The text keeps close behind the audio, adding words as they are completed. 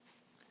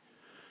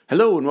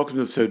Hello and welcome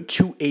to episode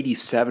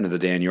 287 of the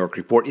Dan York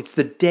Report. It's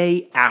the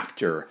day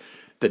after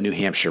the New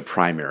Hampshire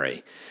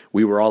primary.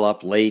 We were all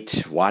up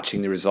late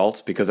watching the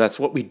results because that's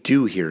what we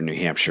do here in New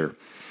Hampshire.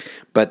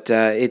 But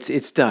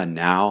it's done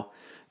now.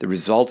 The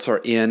results are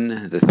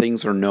in, the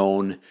things are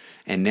known,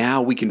 and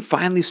now we can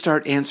finally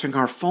start answering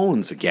our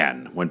phones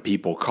again when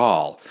people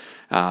call.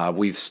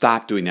 We've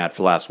stopped doing that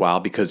for the last while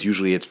because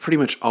usually it's pretty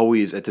much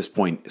always at this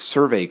point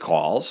survey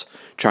calls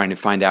trying to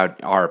find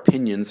out our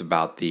opinions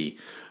about the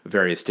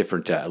various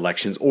different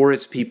elections, or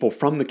it's people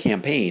from the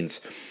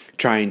campaigns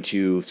trying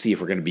to see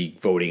if we're going to be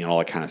voting and all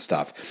that kind of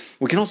stuff.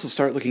 We can also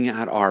start looking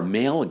at our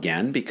mail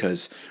again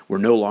because we're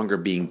no longer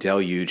being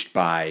deluged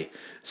by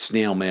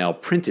snail mail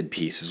printed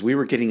pieces. We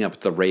were getting up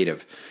at the rate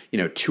of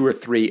 2 or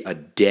 3 a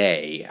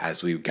day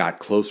as we got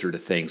closer to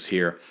things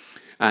here.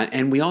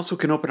 And we also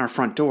can open our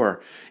front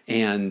door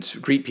and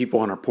greet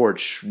people on our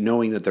porch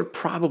knowing that they're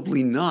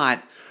probably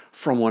not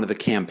from one of the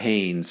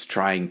campaigns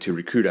trying to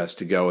recruit us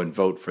to go and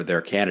vote for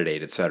their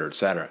candidate, et cetera, et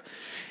cetera.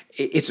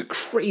 It's a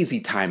crazy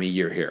time of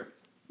year here.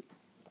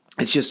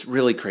 It's just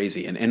really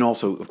crazy. And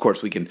also, of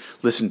course, we can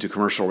listen to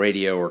commercial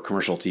radio or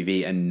commercial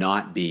TV and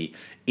not be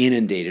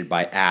inundated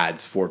by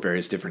ads for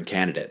various different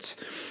candidates.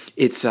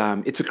 It's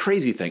a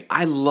crazy thing.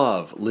 I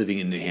love living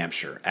in New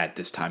Hampshire at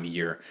this time of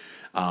year.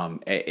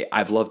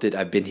 I've loved it.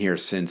 I've been here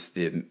since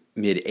the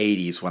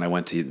mid-'80s when I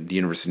went to the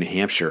University of New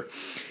Hampshire.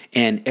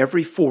 And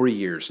every 4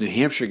 years, New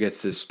Hampshire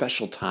gets this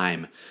special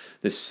time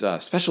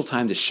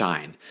to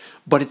shine.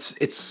 But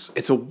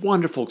it's a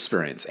wonderful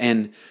experience.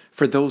 And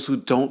for those who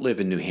don't live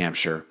in New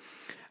Hampshire,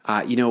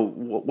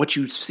 what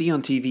you see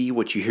on TV,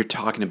 what you hear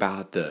talking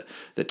about, the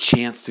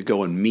chance to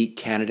go and meet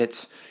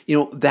candidates,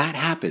 that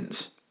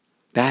happens.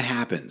 That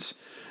happens.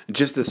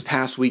 Just this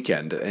past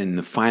weekend, in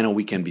the final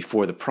weekend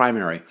before the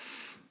primary,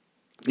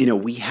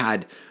 we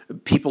had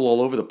people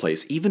all over the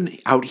place, even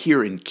out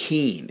here in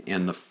Keene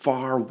and the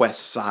far west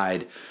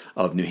side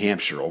of New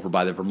Hampshire, over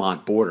by the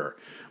Vermont border.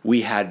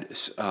 We had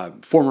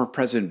former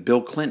President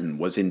Bill Clinton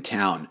was in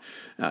town,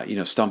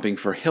 stumping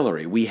for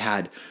Hillary. We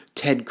had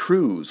Ted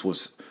Cruz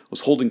was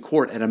holding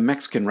court at a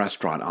Mexican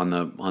restaurant on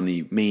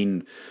the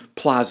main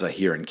plaza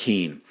here in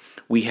Keene.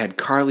 We had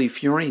Carly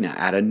Fiorina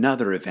at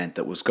another event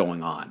that was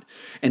going on.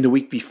 And the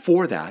week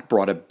before that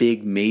brought a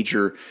big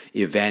major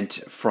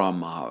event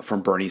from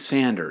Bernie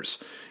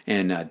Sanders.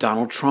 And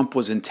Donald Trump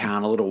was in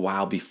town a little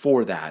while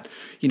before that.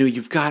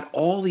 You've got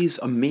all these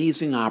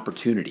amazing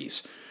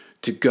opportunities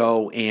to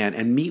go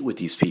and meet with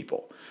these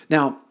people.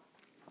 Now,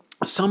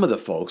 some of the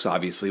folks,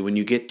 obviously, when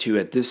you get to,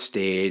 at this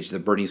stage, the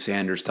Bernie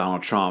Sanders,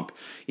 Donald Trump,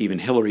 even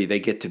Hillary, they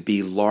get to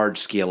be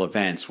large-scale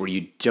events where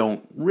you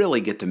don't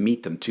really get to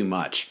meet them too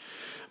much.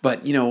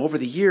 But, over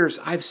the years,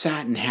 I've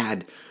sat and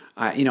had,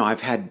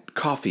 I've had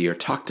coffee or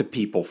talked to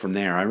people from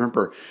there. I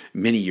remember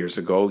many years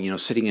ago,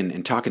 sitting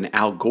and talking to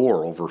Al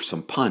Gore over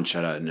some punch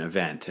at an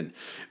event and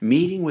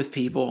meeting with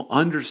people,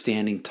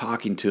 understanding,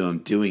 talking to them,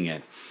 doing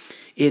it.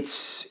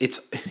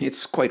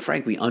 It's quite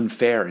frankly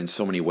unfair in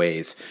so many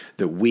ways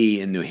that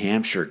we in New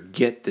Hampshire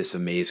get this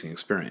amazing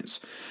experience.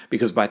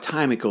 Because by the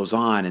time it goes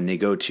on and they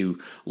go to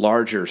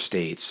larger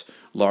states,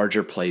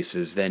 larger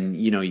places, then,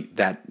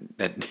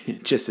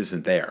 that just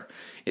isn't there.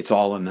 It's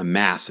all in the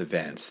mass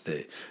events,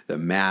 the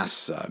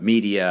mass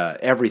media,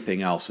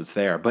 everything else that's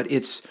there. But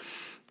it's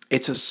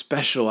a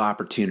special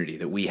opportunity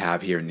that we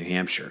have here in New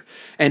Hampshire.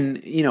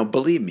 And,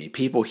 believe me,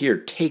 people here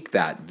take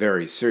that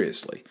very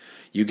seriously.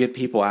 You get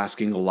people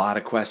asking a lot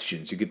of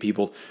questions. You get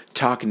people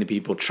talking to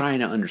people, trying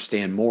to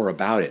understand more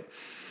about it.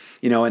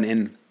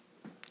 And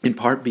in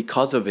part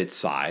because of its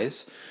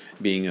size,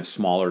 being a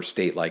smaller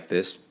state like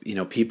this,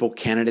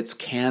 candidates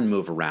can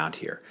move around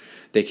here.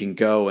 They can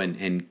go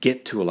and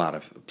get to a lot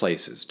of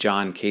places.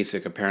 John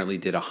Kasich apparently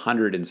did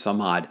 100 and some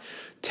odd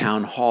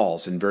town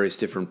halls in various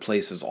different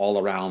places all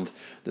around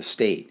the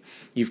state.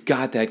 You've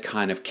got that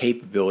kind of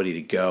capability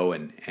to go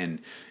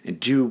and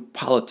do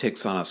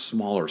politics on a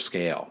smaller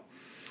scale.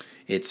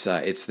 It's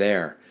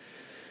there.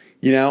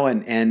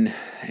 And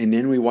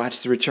then we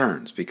watch the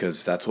returns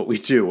because that's what we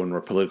do when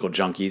we're political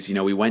junkies.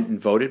 We went and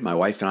voted. My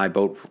wife and I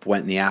both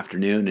went in the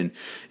afternoon, and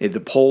the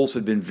polls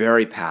had been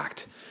very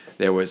packed.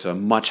 There was a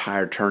much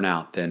higher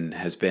turnout than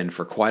has been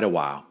for quite a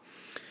while.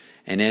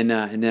 And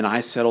then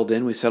I settled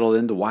in. We settled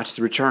in to watch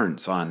the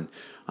returns on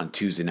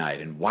Tuesday night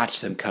and watch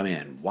them come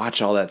in,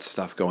 watch all that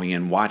stuff going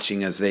in,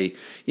 watching as they,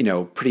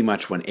 pretty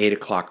much when 8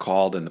 o'clock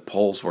called and the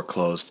polls were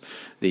closed,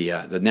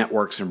 the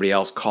networks and everybody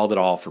else called it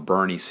all for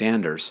Bernie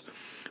Sanders.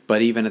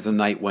 But even as the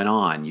night went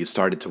on, you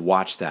started to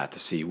watch that to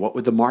see what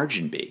would the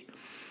margin be.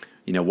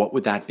 What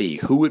would that be?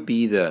 Who would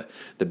be the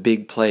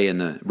big play in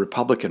the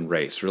Republican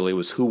race? Really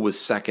was who was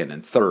second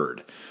and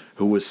third,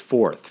 who was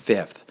fourth,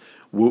 fifth.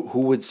 Who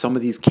would some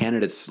of these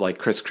candidates like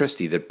Chris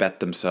Christie that bet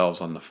themselves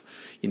on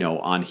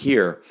on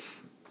here,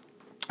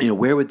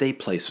 where would they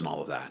place in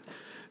all of that?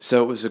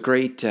 So it was a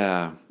great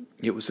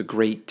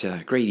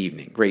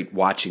evening, great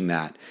watching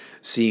that,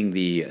 seeing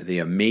the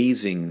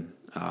amazing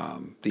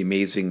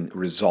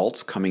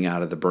results coming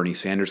out of the Bernie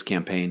Sanders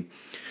campaign.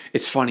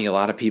 It's funny, a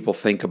lot of people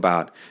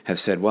have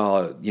said,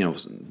 well,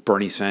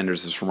 Bernie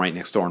Sanders is from right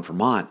next door in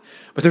Vermont.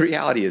 But the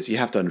reality is, you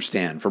have to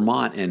understand,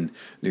 Vermont and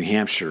New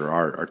Hampshire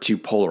are two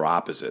polar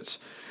opposites.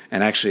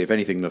 And actually, if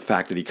anything, the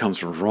fact that he comes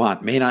from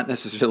Vermont may not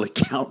necessarily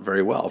count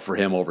very well for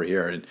him over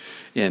here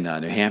in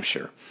New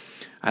Hampshire.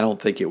 I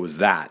don't think it was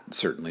that,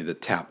 certainly,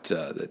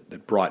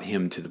 that brought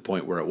him to the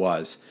point where it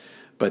was.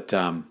 But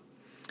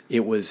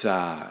it was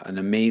an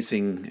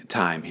amazing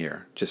time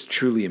here, just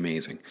truly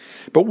amazing.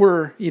 But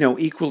we're,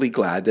 equally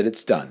glad that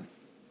it's done.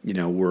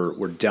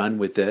 We're done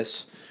with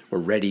this. We're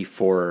ready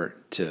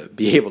to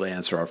be able to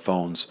answer our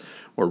phones.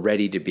 We're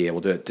ready to be able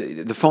to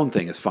the phone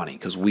thing is funny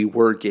because we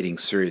were getting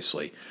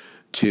seriously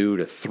 2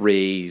 to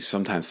 3,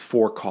 sometimes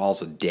 4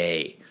 calls a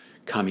day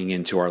coming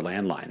into our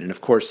landline. And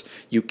of course,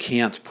 you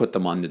can't put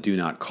them on the do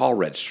not call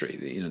registry.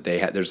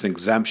 There's an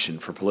exemption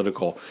for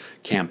political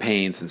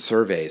campaigns and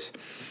surveys.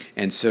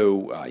 And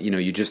so,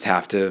 you just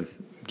have to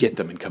get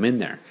them and come in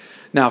there.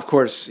 Now, of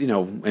course,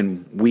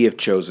 and we have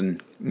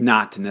chosen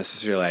not to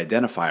necessarily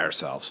identify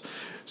ourselves.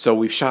 So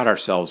we've shot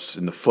ourselves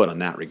in the foot on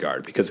that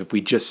regard, because if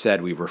we just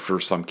said we were for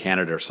some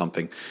candidate or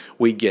something,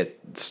 we'd get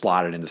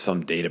slotted into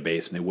some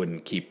database and they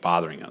wouldn't keep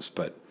bothering us.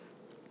 But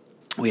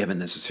we haven't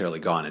necessarily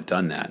gone and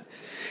done that.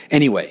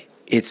 Anyway,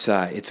 it's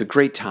a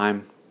great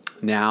time.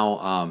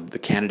 Now the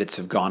candidates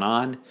have gone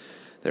on.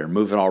 They're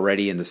moving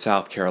already into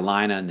South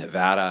Carolina,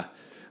 Nevada,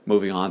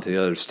 moving on to the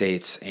other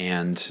states,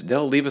 and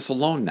they'll leave us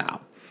alone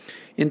now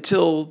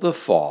until the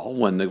fall,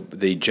 when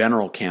the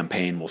general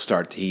campaign will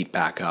start to heat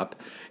back up,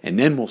 and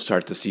then we'll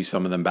start to see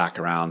some of them back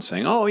around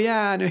saying, oh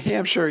yeah, New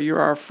Hampshire, you're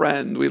our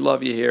friend, we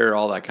love you here,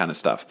 all that kind of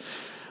stuff.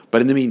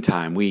 But in the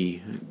meantime,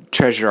 we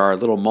treasure our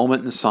little moment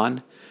in the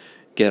sun,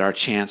 get our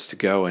chance to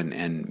go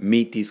and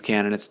meet these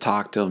candidates,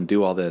 talk to them,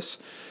 do all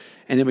this,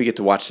 and then we get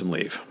to watch them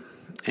leave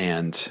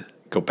and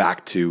go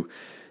back to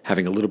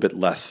having a little bit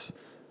less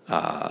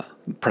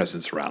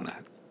presence around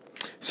that.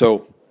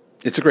 So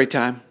it's a great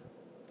time.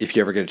 If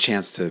you ever get a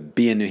chance to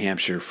be in New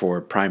Hampshire for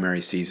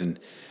primary season,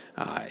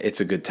 it's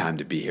a good time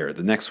to be here.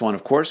 The next one,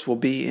 of course, will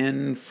be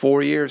in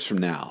 4 years from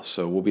now.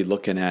 So we'll be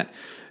looking at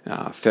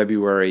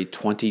February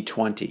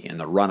 2020 and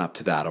the run-up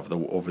to that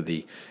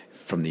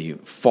from the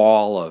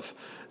fall of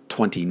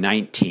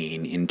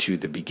 2019 into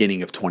the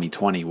beginning of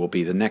 2020 will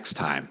be the next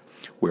time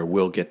where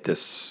we'll get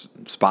this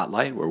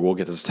spotlight, where we'll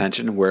get this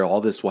attention, where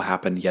all this will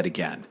happen yet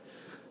again.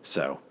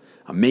 So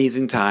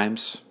amazing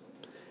times,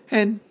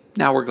 and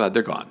now we're glad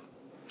they're gone.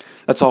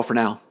 That's all for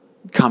now.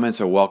 Comments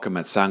are welcome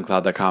at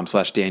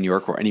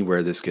soundcloud.com/DanYork or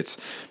anywhere this gets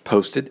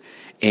posted.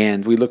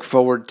 And we look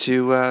forward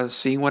to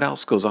seeing what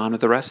else goes on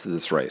with the rest of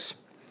this race.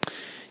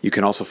 You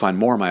can also find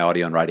more of my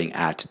audio and writing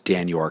at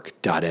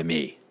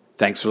danyork.me.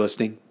 Thanks for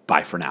listening.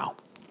 Bye for now.